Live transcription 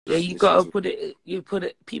Yeah, you gotta put it. You put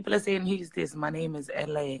it. People are saying, "Who's this?" My name is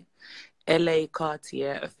LA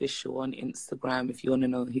Cartier official on Instagram. If you want to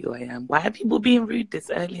know who I am. Why are people being rude this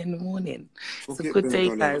early in the morning? It's a Forget good them, day,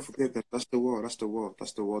 darling. guys. Forget them. That's the world. That's the world.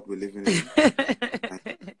 That's the world we're living in.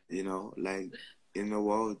 And, you know, like in the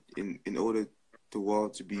world, in order the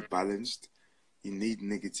world to be balanced, you need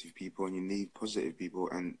negative people and you need positive people,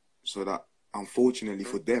 and so that unfortunately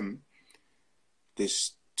for them,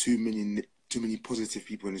 there's too many positive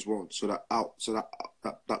people in this world. So that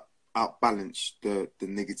outbalance the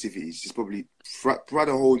negativities. It's probably throughout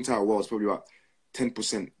the whole entire world. It's probably about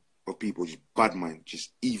 10% of people just bad mind,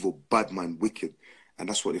 just evil, bad mind, wicked, and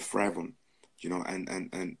that's what they thrive on. You know,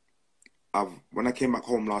 and when I came back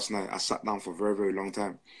home last night, I sat down for a very, very long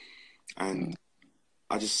time, and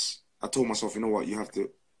I told myself, you know what, you have to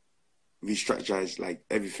re-strategize like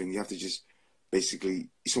everything. You have to just basically,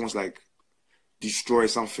 it's almost like destroy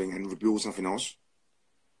something and rebuild something else.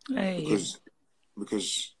 Hey.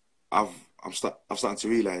 Because I'm starting to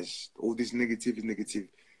realize all this negative is negative.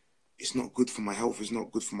 It's not good for my health. It's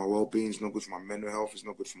not good for my well-being. It's not good for my mental health. It's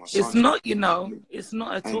not good for my It's son. not, it's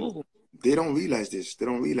not at And all. they don't realize this. They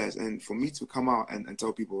don't realize. And for me to come out and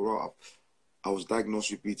tell people, well, I was diagnosed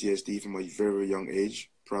with PTSD from a very, very young age,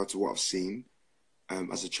 prior to what I've seen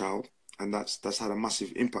as a child, and that's had a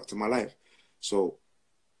massive impact on my life. So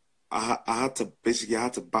I had to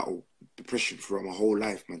battle depression throughout my whole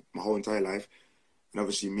life, my whole entire life, and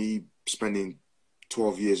obviously me spending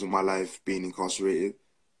 12 years of my life being incarcerated,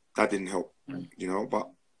 that didn't help, you know. But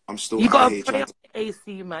I'm still You out gotta here pray trying on to. it,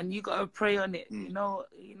 AC, man. You gotta pray on it. No,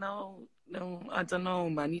 I don't know,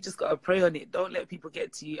 man. You just gotta pray on it. Don't let people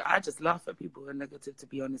get to you. I just laugh at people who are negative, to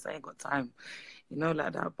be honest. I ain't got time,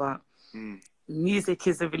 like that. But music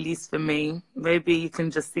is a release for me. Maybe you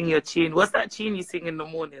can just sing your tune. What's that tune you sing in the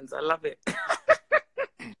mornings? I love it.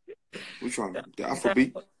 Which one? The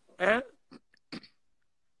Afrobeat? Eh?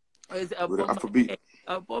 Or is it With the Afrobeat?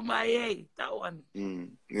 Abomaye? That one.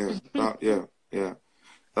 Yeah.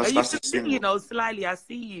 That's You the can sing, single. slyly. I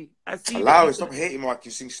see you. I see that Allow it. Stop hating me. I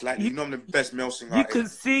can sing slightly. you, You know I'm the best male singer you out here. can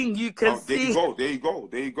sing. You can Oh, there you sing. go. There you go.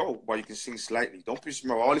 There you go. But you can sing slightly. Don't piss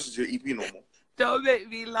me off. I'll listen to your EP no more. Don't make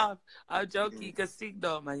me laugh. I'm joking. You can sing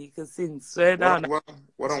though, man. You can sing. Swear down.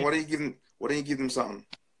 What are you giving? What do you give them something?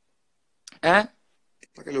 Eh?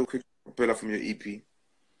 Like a little quick propeller from your EP.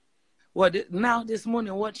 What now this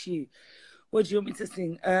morning, what do you want me to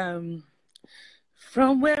sing?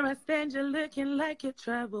 From where I stand, you're looking like you're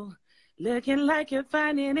trouble. Looking like you're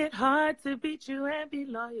finding it hard to beat you and be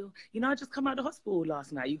loyal. I just come out of the hospital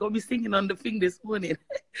last night. You got me singing on the thing this morning.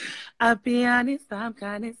 I'll be honest, I'm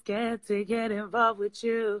kind of scared to get involved with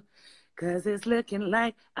you. 'Cause it's looking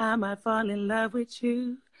like I might fall in love with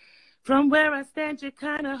you. From where I stand, you're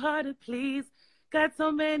kind of hard to please. Got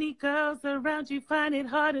so many girls around you, find it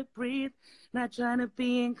hard to breathe. Not trying to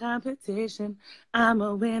be in competition. I'm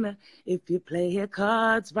a winner. If you play your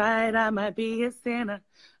cards right, I might be a sinner.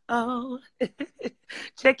 Oh,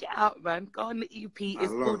 check it out, man. Go on the EP. I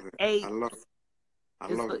It's called love it. Eight. I love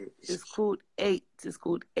it. It's called Eight. It's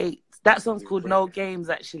called Eight. That song's Your called voice, No Games,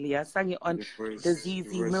 actually. I sang it on the your ZZ voice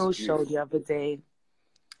is Mills show beautiful. the other day,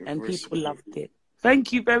 Your and voice is people beautiful. loved it.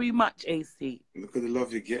 Thank you very much, AC. Look at the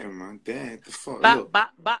love you're getting, man. Damn, the fuck. Back. Look,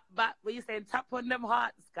 What you saying? Tap on them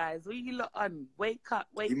hearts, guys. What you lot on? Wake up.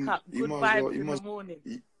 you Good might as well. vibes in the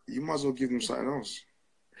morning. You might as well give them something else.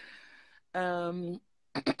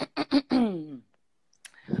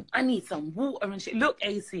 I need some water and shit. Look,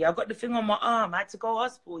 AC, I got the thing on my arm. I had to go to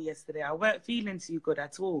hospital yesterday. I weren't feeling too good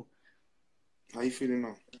at all. How you feeling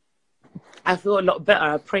now? I feel a lot better.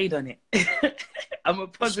 I prayed on it. I'm a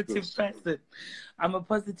positive Good. person. I'm a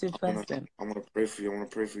positive person. I wanna pray for you. I wanna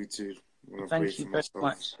pray for you too. I wanna pray Thank you for very myself.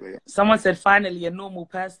 much. Like, Someone said, finally, a normal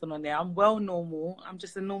person on there. I'm well normal. I'm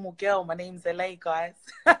just a normal girl. My name's LA, guys.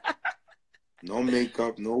 no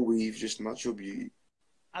makeup, no weave, just natural beauty.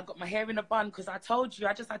 I got my hair in a bun because I told you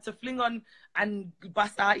I just had to fling on and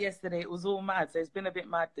bust out yesterday. It was all mad. So it's been a bit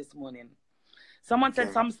mad this morning. Someone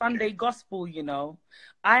said some Sunday gospel,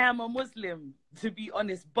 I am a Muslim, to be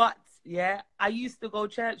honest, but yeah, I used to go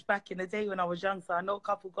church back in the day when I was young, so I know a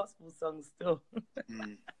couple gospel songs still.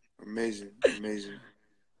 Amazing.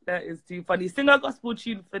 That is too funny. Sing a gospel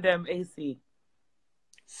tune for them, AC.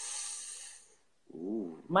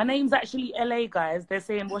 Ooh. My name's actually LA, guys. They're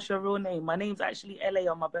saying, what's your real name? My name's actually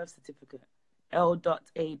LA on my birth certificate.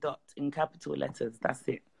 L.A. in capital letters. That's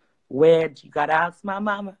it. Weird. You gotta ask my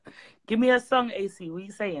mama. Give me a song, AC. What are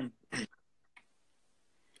you saying?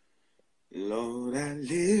 Lord, I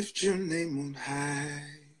lift your name on high.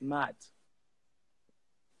 Mad.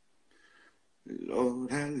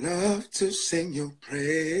 Lord, I love to sing your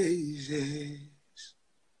praises.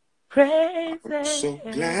 I'm so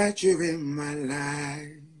glad you're in my life.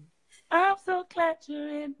 I'm so glad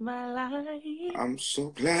you're in my life. I'm so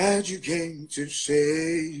glad you came to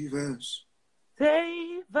save us.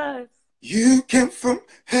 Save us. You came from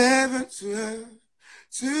heaven to earth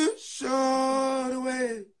to show the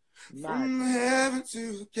way. From heaven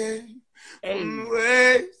to gate, from the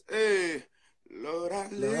ways, hey. Lord, I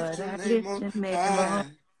lift your name on high.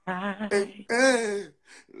 Hey, hey.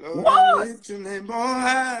 Lord, I lift your name on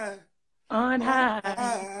high. On high.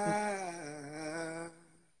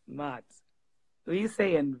 Mad. What are you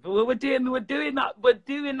saying? We're doing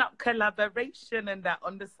that collaboration and that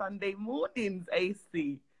on the Sunday mornings,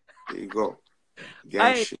 AC. There you go.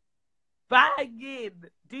 Hey, banging.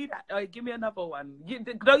 Do that. Oh, give me another one.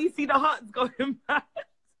 Don't you see the hearts going mad?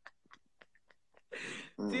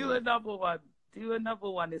 Do another one. Do another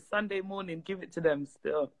one. It's Sunday morning. Give it to them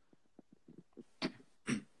still.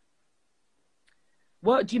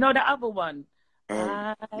 What? Do you know the other one?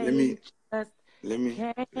 Let me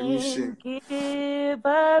sing. Give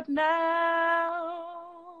up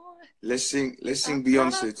now. Let's sing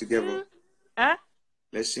Beyonce together. Huh?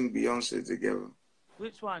 Let's sing Beyonce together.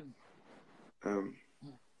 Which one?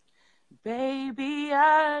 Baby,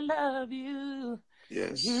 I love you.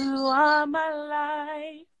 Yes. You are my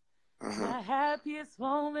life. My happiest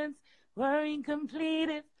moments were incomplete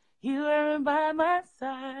if you weren't by my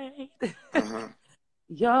side.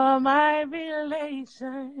 You're my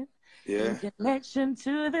relation. Yeah. In connection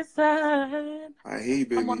to the sun. I hear you,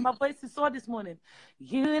 baby. Come on, my voice is sore this morning.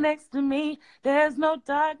 You next to me, there's no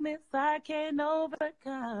darkness I can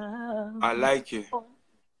overcome. I like it.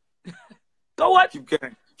 Go on. Keep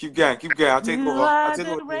going. I'll take over. I'll take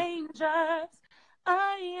over. Raindrops.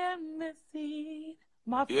 I am the seed.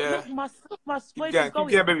 My voice is going. Keep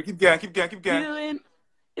going, baby. Keep going.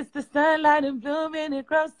 It's the sunlight and blooming. It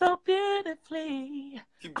grows so beautifully.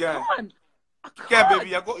 Keep going. Come on. Keep going,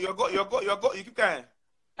 baby. I got you. Keep going.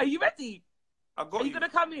 Are you ready? I got you. Are you gonna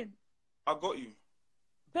come in? I got you.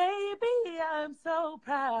 Baby, I'm so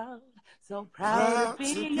proud to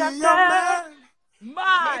be your man.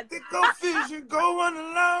 Let the confusion go on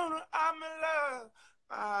alone.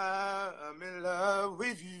 I'm in love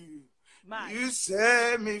with you. You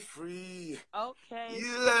set me free. Okay.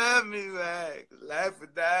 You love me like life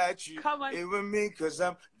without you. Come on. It with me cause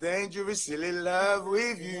I'm dangerously in love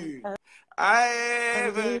with you. Hey,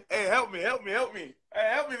 help me. Hey, help me,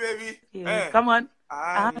 baby. Hey. Come on.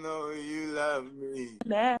 I know you love me.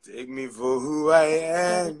 Take me for who I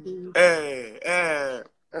am. Hey,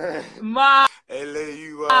 lay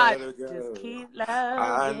you all to go. Just keep loving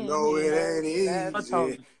I know it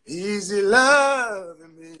ain't easy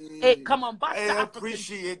loving me. Hey, come on, I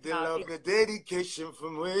appreciate the love, the dedication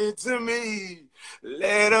from way to me.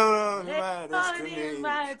 Later on in my destiny,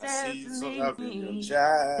 I see yourself in your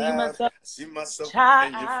child. I see myself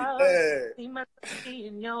in your feet. See myself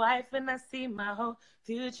in your wife, and I see my whole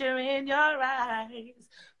future in your eyes.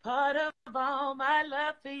 Part of all my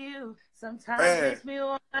love for you sometimes makes me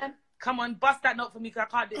want. Come on, bust that note for me because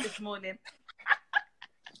I can't do it this morning.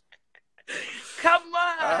 Come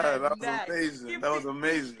on. That was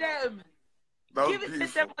amazing. Give it to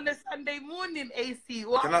them on a Sunday morning, AC.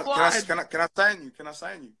 Can I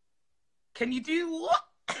sign you? Can you do what?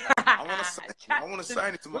 I want to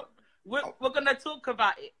sign it to my... We're going to talk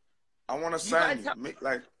about it. I want to sign you.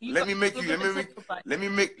 Let me make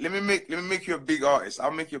you a big artist. I'll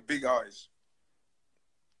make you a big artist.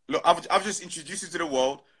 Look, I've just introduced you to the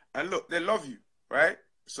world. And look, they love you, right?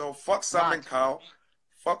 So fuck Sam and Kyle.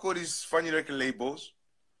 Fuck all these funny looking labels.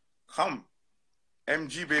 Come.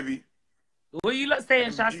 MG, baby. What are you lot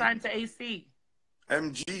saying? Shall I sign to AC?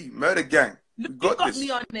 MG, Murder Gang. Look, you got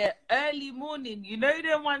me on there early morning. You know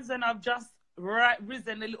the ones when I've just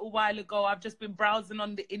risen a little while ago. I've just been browsing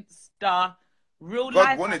on the Insta. Real God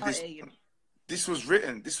life. wanted this. This was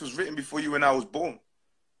written before you and I was born.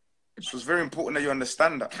 It was very important that you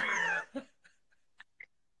understand that.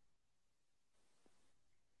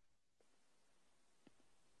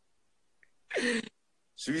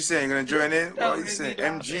 So you saying you're gonna join in? What are you saying?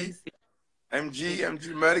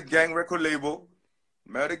 MG, Murder Gang record label.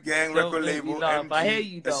 MG, I hear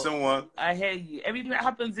you though. Someone. I hear you. Everything that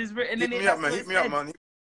happens is written in it. Hit me up, man. Hit me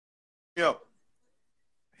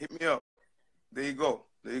up. There you go.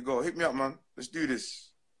 Hit me up, man. Let's do this.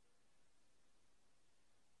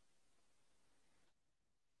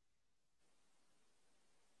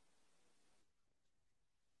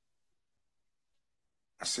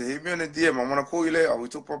 I said, hit me on the DM. I want to call you later. We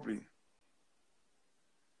talk properly.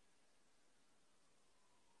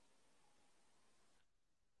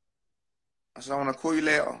 I said, I want to call you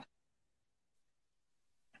later.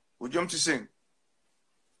 What do you want me to sing?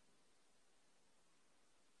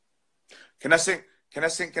 Can I sing? Can I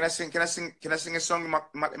sing? Can I sing? Can I sing? Can I sing a song in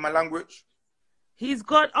my language? He's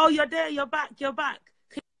got. Oh, you're there. You're back. You're back.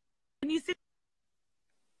 Can you sing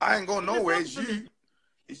I ain't going a nowhere. song It's for you. me,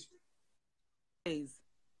 please?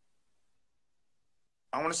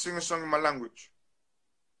 I want to sing a song in my language.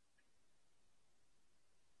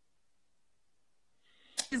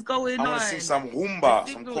 What's going I on? want to sing some The rumba, some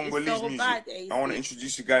signal is Congolese so music. bad, I want to AC.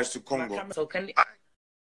 introduce you guys to My Congo. camera. So can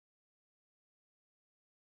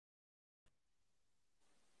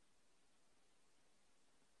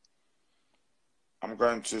I'm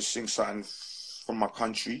going to sing something from my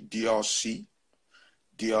country, DRC.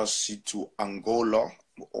 DRC to Angola,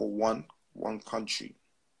 or one country.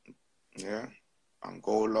 Yeah,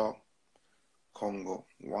 Angola, Congo,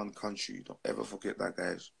 one country. Don't ever forget that,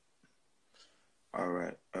 guys. All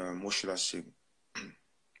right. What should I sing?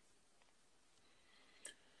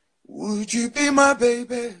 Would you be my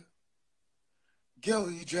baby?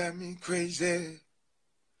 Girl, you drive me crazy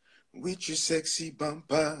with your sexy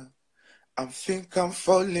bumper. I think I'm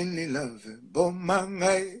falling in love.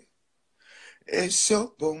 Bomangai,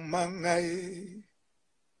 eso bomangai,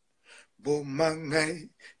 bomangai,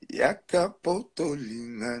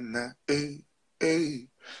 yakapotolingana,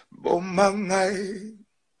 bomangai,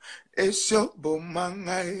 eso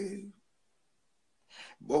bomangai,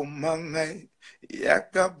 bomangai,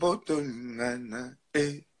 yakapotolingana,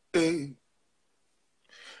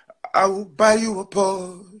 I will buy you a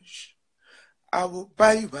Porsche. I will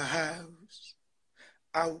buy you a house.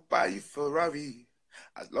 I will buy you Ferrari.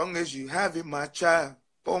 As long as you have it, my child.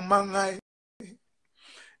 Bomangai.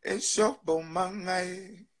 It's your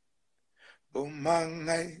bomangai.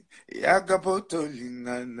 Bomangai.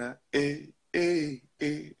 Yagabotolingana.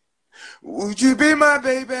 Would you be my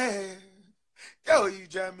baby? Girl, you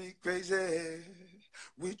drive me crazy.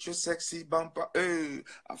 With your sexy bumper. I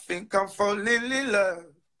think I'm falling in love.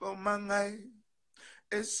 Bomangai.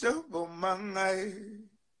 It's your bomangai.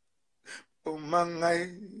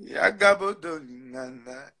 Bomangai.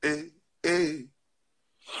 Yagabotolingana.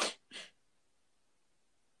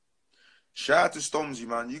 Shout out to Stormzy,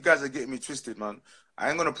 man. You guys are getting me twisted, man. I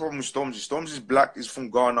ain't got a problem with Stormzy. Stormzy's black, he's from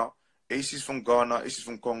Ghana. AC's from Ghana, AC's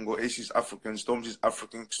from Congo, AC's African, Stormzy's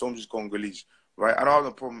African, Stormzy's Congolese, right? I don't have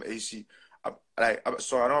a problem with AC.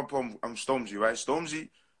 So I don't have a problem with Stormzy, right? Stormzy's,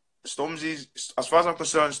 as far as I'm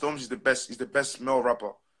concerned, Stormzy's the best. He's the best male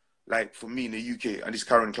rapper, like, for me in the UK and this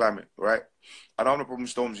current climate, right? I don't have a problem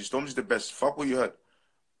with Stormzy. Stormzy's the best. Fuck what you heard.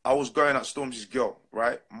 I was going at Stormzy's girl,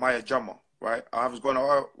 right? Maya Jama, right? I was going at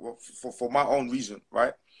her for my own reason,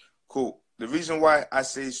 right? Cool. The reason why I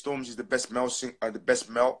say Stormzy's the best male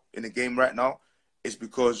in the game right now is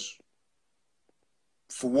because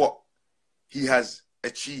for what he has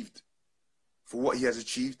achieved,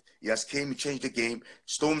 he has came and changed the game.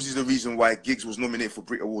 Stormzy's the reason why Giggs was nominated for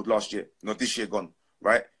Brit Award last year, not this year gone,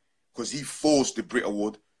 right? Because he forced the Brit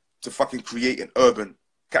Award to fucking create an urban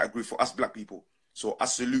category for us black people. So I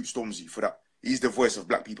salute Stormzy for that. He's the voice of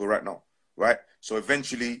black people right now, right? So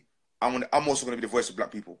eventually, I'm also going to be the voice of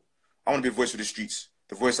black people. I want to be the voice of the streets,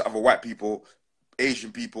 the voice of other white people,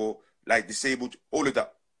 Asian people, like disabled, all of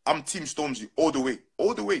that. I'm Team Stormzy all the way,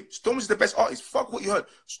 all the way. Stormzy's the best artist. Fuck what you heard.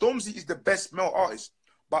 Stormzy is the best male artist.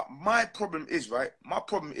 But my problem is, right?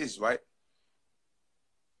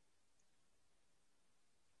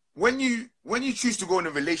 When you choose to go in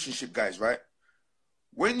a relationship, guys, right?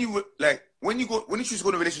 When you choose to go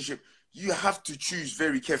in a relationship, you have to choose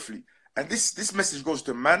very carefully. And this message goes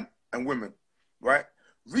to men and women, right?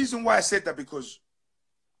 Reason why I said that, because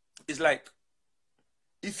it's like,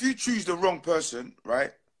 if you choose the wrong person,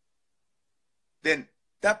 right, then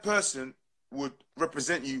that person would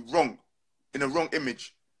represent you wrong, in a wrong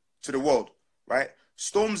image to the world, right?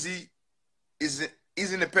 Stormzy is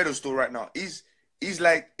in a pedestal right now. He's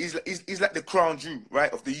like the crown jewel,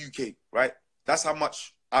 right, of the UK, right? That's how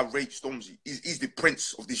much I rate Stormzy. He's the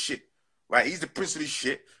prince of this shit, right? He's the prince of this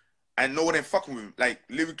shit, and no one ain't fucking with him. Like,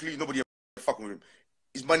 lyrically, nobody ain't fucking with him.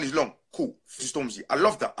 His money's long. Cool. Stormzy. I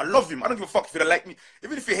love that. I love him. I don't give a fuck if he don't like me.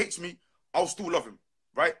 Even if he hates me, I'll still love him,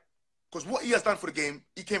 right? Because what he has done for the game,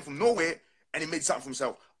 he came from nowhere and he made something for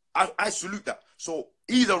himself. I salute that. So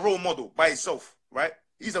he's a role model by himself, right?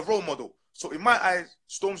 He's a role model. So in my eyes,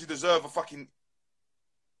 Stormzy deserve a fucking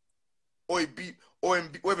OMB,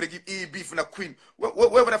 whatever they give EEB from that Queen,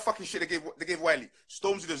 whatever that fucking shit they gave Wiley.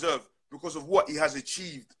 Stormzy deserve, because of what he has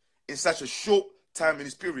achieved in such a short time in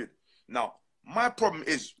his period. Now, my problem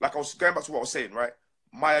is, like I was going back to what I was saying, right?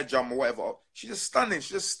 Maya Jam or whatever. She's a stunning,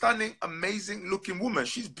 amazing looking woman.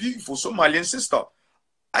 She's beautiful, Somalian sister.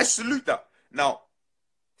 I salute that. Now,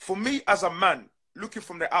 for me as a man, looking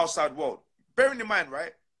from the outside world, bearing in mind,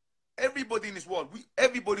 right? everybody in this world,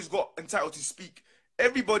 everybody's got entitled to speak.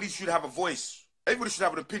 Everybody should have a voice. Everybody should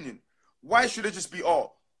have an opinion. Why should it just be,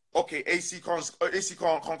 oh, okay, AC can't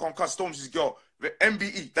cut Stormzy's girl. The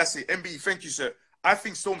MBE, that's it, MBE, thank you, sir. I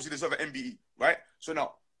think Stormzy deserves an MBE, right? So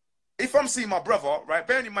now, if I'm seeing my brother, right,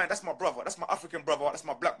 bearing in mind, that's my brother, that's my African brother, that's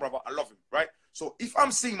my black brother, I love him, right? So if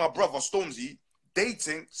I'm seeing my brother, Stormzy,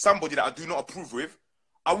 dating somebody that I do not approve with,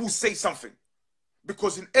 I will say something.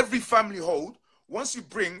 Because in every family hold, once you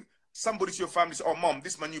bring somebody to your family, say, oh, mom,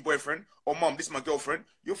 this is my new boyfriend, or mom, this is my girlfriend,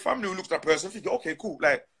 your family will look at that person and think, okay, cool,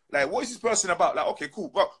 like, what is this person about? Like, okay, cool,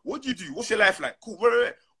 but what do you do? What's your life like? Cool,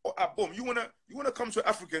 wait. Oh, boom, you wanna come to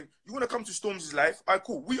African, you wanna come to Stormzy's life? All right,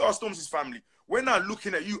 cool, we are Stormzy's family. We're not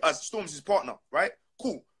looking at you as Stormzy's partner, right?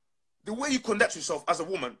 Cool. The way you conduct yourself as a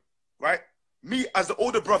woman, right? Me as the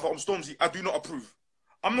older brother of Stormzy, I do not approve.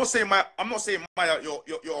 I'm not saying Maya, you're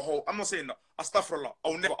a hoe. I'm not saying that. Astaghfirullah.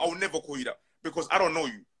 I'll never call you that because I don't know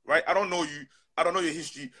you, right? I don't know you. I don't know your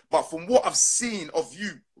history. But from what I've seen of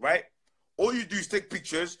you, right? All you do is take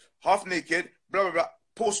pictures, half naked, blah, blah, blah,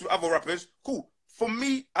 post with other rappers. Cool. For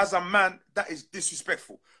me as a man, that is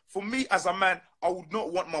disrespectful. For me as a man, I would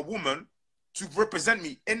not want my woman to represent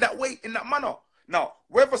me in that way, in that manner. Now,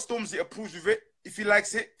 whether Stormzy approves of it, if he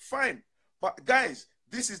likes it, fine. But guys,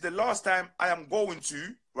 this is the last time I am going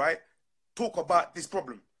to, right, talk about this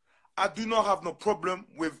problem. I do not have no problem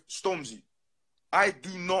with Stormzy. I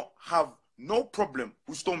do not have no problem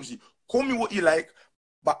with Stormzy. Call me what you like,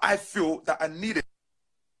 but I feel that I needed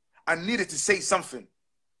to say something.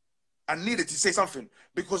 I needed to say something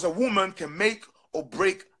because a woman can make or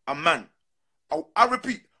break a man. I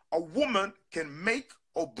repeat, a woman can make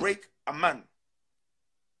or break a man.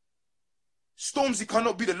 Stormzy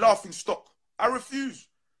cannot be the laughing stock. I refuse.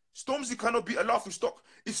 Stormzy cannot be a laughing stock.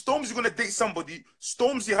 If Stormzy gonna date somebody,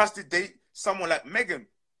 Stormzy has to date someone like Meghan.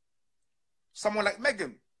 Someone like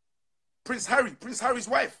Meghan. Prince Harry's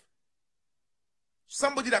wife.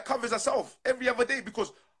 Somebody that covers herself every other day,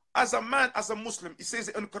 because as a man, as a Muslim, it says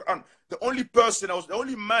in the Quran, the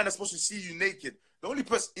only man that's supposed to see you naked, the only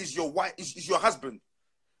person is your wife, is your husband.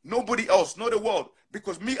 Nobody else, not the world.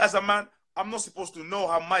 Because me as a man, I'm not supposed to know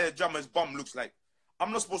how Maya Jama's bum looks like.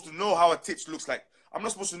 I'm not supposed to know how her tits looks like. I'm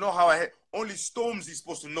not supposed to know how her head. Only Stormzy is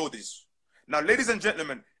supposed to know this. Now, ladies and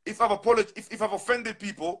gentlemen, if I've offended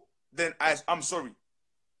people, then I'm sorry.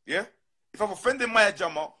 Yeah? If I've offended Maya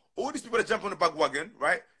Jama, all these people that jump on the bandwagon,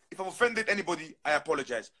 right? If I've offended anybody, I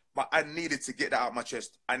apologize. But I needed to get that out of my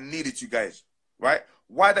chest. I needed you guys, right?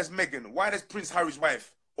 Why does Prince Harry's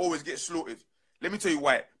wife always get slaughtered? Let me tell you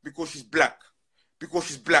why. Because she's black. Because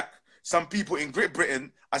she's black. Some people in Great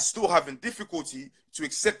Britain are still having difficulty to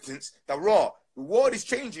acceptance that the world is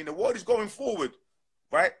changing. The world is going forward,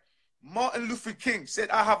 right? Martin Luther King said,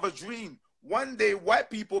 I have a dream. One day, white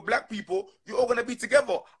people, black people, you're all going to be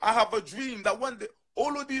together. I have a dream that one day,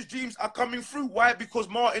 all of these dreams are coming through. Why? Because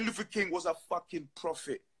Martin Luther King was a fucking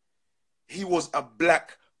prophet. He was a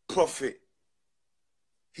black prophet.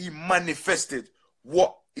 He manifested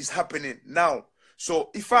what is happening now. So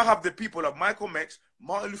if I have the people of Malcolm X,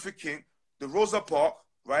 Martin Luther King, the Rosa Parks,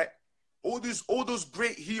 right? All those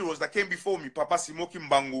great heroes that came before me, Papa Simoki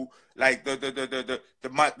Mbangu, like the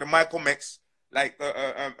Malcolm X, like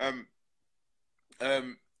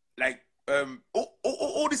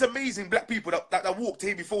all these amazing black people that walked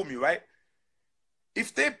here before me, right?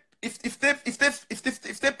 If they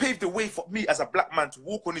paved the way for me as a black man to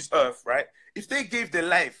walk on this earth, right? If they gave their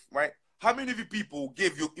life, right? How many of you people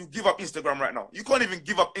you give up Instagram right now? You can't even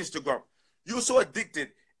give up Instagram. You're so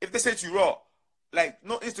addicted. If they say to you, like,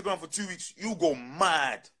 not Instagram for 2 weeks, you go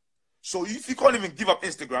mad. So if you can't even give up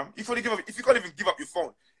Instagram, if you can't even give up your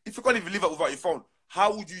phone, if you can't even live up without your phone,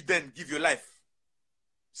 how would you then give your life?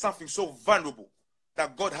 Something so vulnerable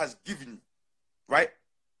that God has given you, right?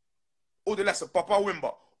 All the likes of Papa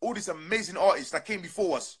Wemba, all these amazing artists that came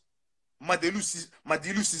before us, Madelu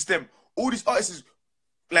System, all these artists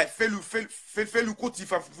like Felu Kuti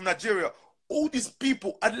from Nigeria, all these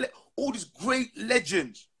people, all these great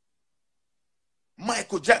legends,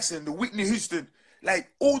 Michael Jackson, the Whitney Houston, like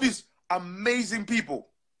all these amazing people,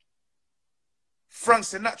 Frank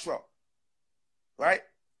Sinatra, right?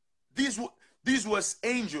 These were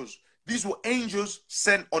angels. These were angels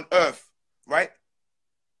sent on earth, right?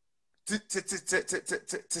 To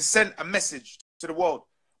send a message to the world.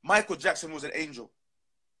 Michael Jackson was an angel.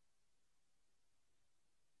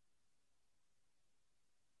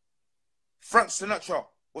 Frank Sinatra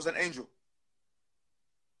was an angel.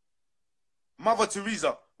 Mother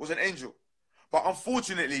Teresa was an angel. But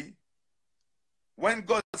unfortunately, when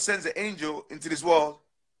God sends an angel into this world,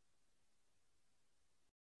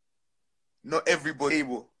 not everybody is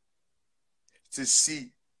able to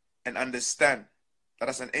see and understand that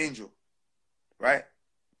that's an angel, right?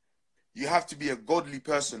 You have to be a godly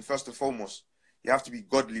person first and foremost. You have to be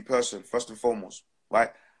godly person first and foremost, right?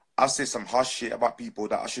 I'll say some harsh shit about people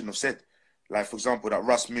that I shouldn't have said. Like, for example, that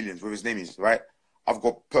Russ Millions, whatever his name is, right? I've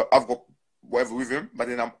got whatever with him, but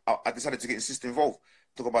then I decided to get his sister involved.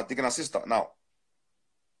 Talk about digging our sister. Now,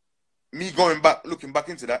 me going back, looking back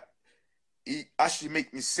into that, he actually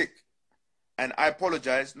made me sick. And I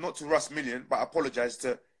apologize, not to Russ Million, but I apologize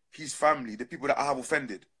to his family, the people that I have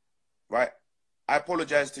offended, right? I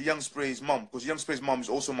apologize to Young Spray's mum, because Young Spray's mum is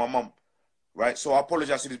also my mum, right? So I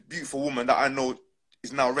apologize to this beautiful woman that I know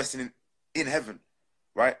is now resting in heaven,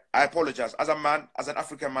 right? I apologize. As a man, as an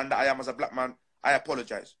African man that I am, as a black man, I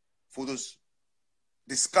apologize for those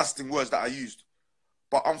disgusting words that I used.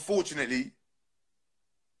 But unfortunately,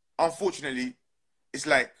 it's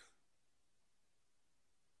like,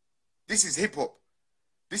 this is hip hop.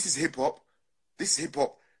 This is hip hop. This is hip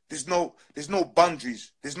hop. There's no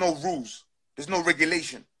boundaries. There's no rules. There's no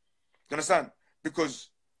regulation. You understand? Because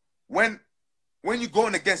when you're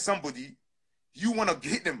going against somebody, you want to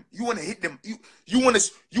hit them. You want to hit them. You want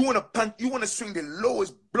to punch. You want to swing the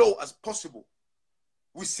lowest blow as possible.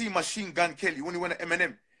 We see Machine Gun Kelly when he went to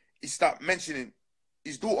Eminem. He started mentioning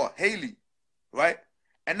his daughter Haley, right?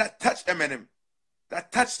 And that touched Eminem.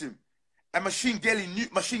 That touched him. And Machine Kelly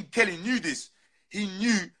knew this. He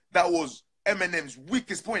knew that was Eminem's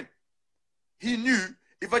weakest point. He knew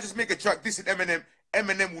if I just make a track this at Eminem,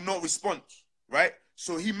 Eminem will not respond, right?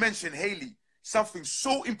 So he mentioned Haley, something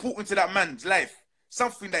so important to that man's life,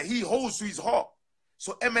 something that he holds to his heart.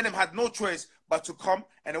 So Eminem had no choice but to come.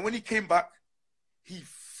 And then when he came back, he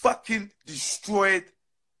fucking destroyed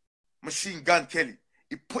Machine Gun Kelly.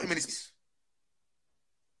 He put him in his face.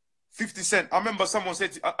 50 Cent. I remember someone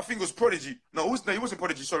said, I think it was Prodigy. No, he wasn't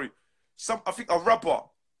Prodigy, sorry. I think a rapper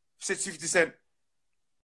said to 50 Cent,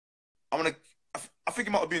 I think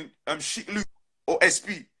it might have been Sheik Luke or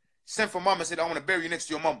SP. Sent for mum and said, I want to bury you next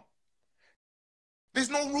to your mum. There's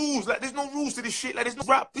no rules. Like, there's no rules to this shit. Like, there's no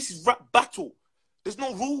rap. This is rap battle. There's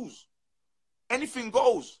no rules. Anything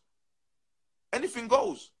goes. Anything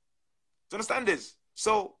goes. Do you understand this?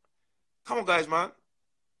 So, come on, guys, man.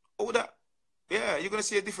 All that. Yeah, you're going to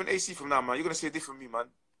see a different AC from now, man. You're going to see a different me, man.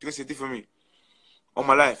 You're going to see a different me. All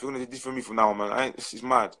my life, you're going to see a different me from now on, man. This is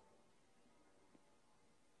mad.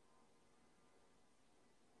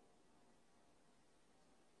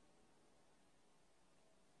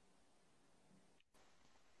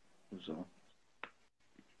 So.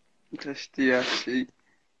 Just see.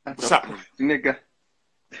 What's happening? Nigga.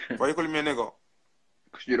 Why are you calling me a nigger?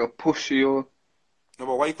 Because you're a pussy or... No,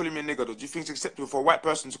 but why are you calling me a nigger, though? Do you think it's acceptable for a white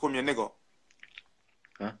person to call me a nigger?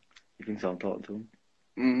 Huh? You think so? I'm talking to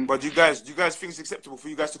him. But do you guys think it's acceptable for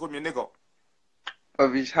you guys to call me a nigger?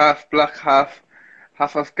 Of he's half black, half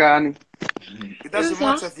Afghani. It doesn't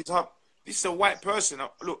matter if it's half. This is a white person.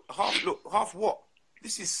 Look, half what?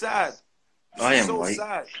 This is sad. I am white.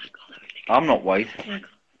 Sad. I'm not white. No.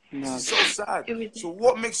 This is so sad. So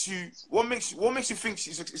what makes you think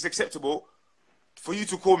it's acceptable for you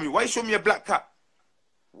to call me? Why you show me a black cat?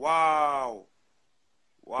 Wow.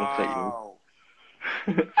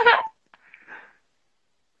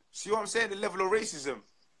 See what I'm saying? The level of racism.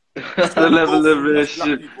 The level of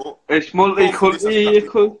racism. It's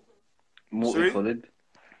multicultural. Multicolored.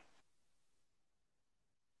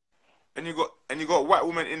 And you got a white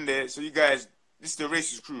woman in there, so you guys, this is the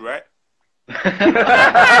racist crew, right?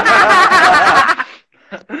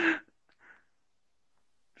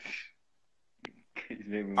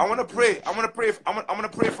 I want to pray. I'm gonna pray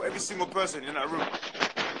for every single person in that room.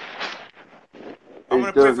 I'm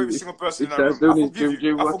gonna pray for every single person in that room. I forgive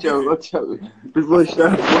you. Watch out.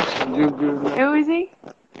 Who is he?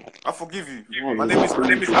 I forgive you. My name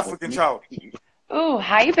is African Child. Oh,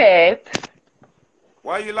 hi, babe.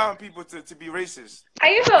 Why are you allowing people to be racist? Are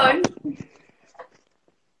you fun?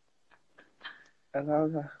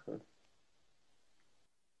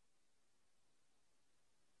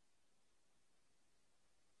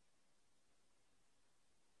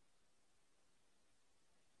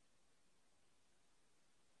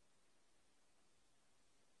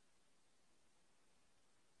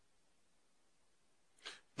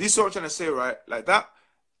 This is what I'm trying to say, right? Like that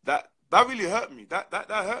really hurt me. That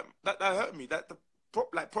hurt me.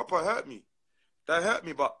 Proper hurt me. That hurt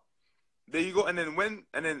me. But there you go. And then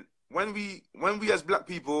when we as black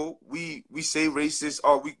people we say racist,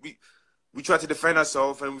 or we try to defend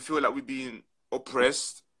ourselves, and we feel like we're being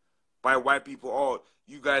oppressed by white people, or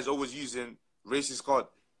you guys always using racist card.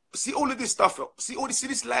 See all of this stuff. See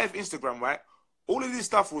this live Instagram, right? All of this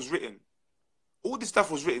stuff was written. All this stuff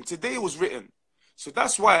was written. Today it was written. So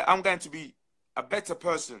that's why I'm going to be a better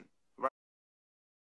person.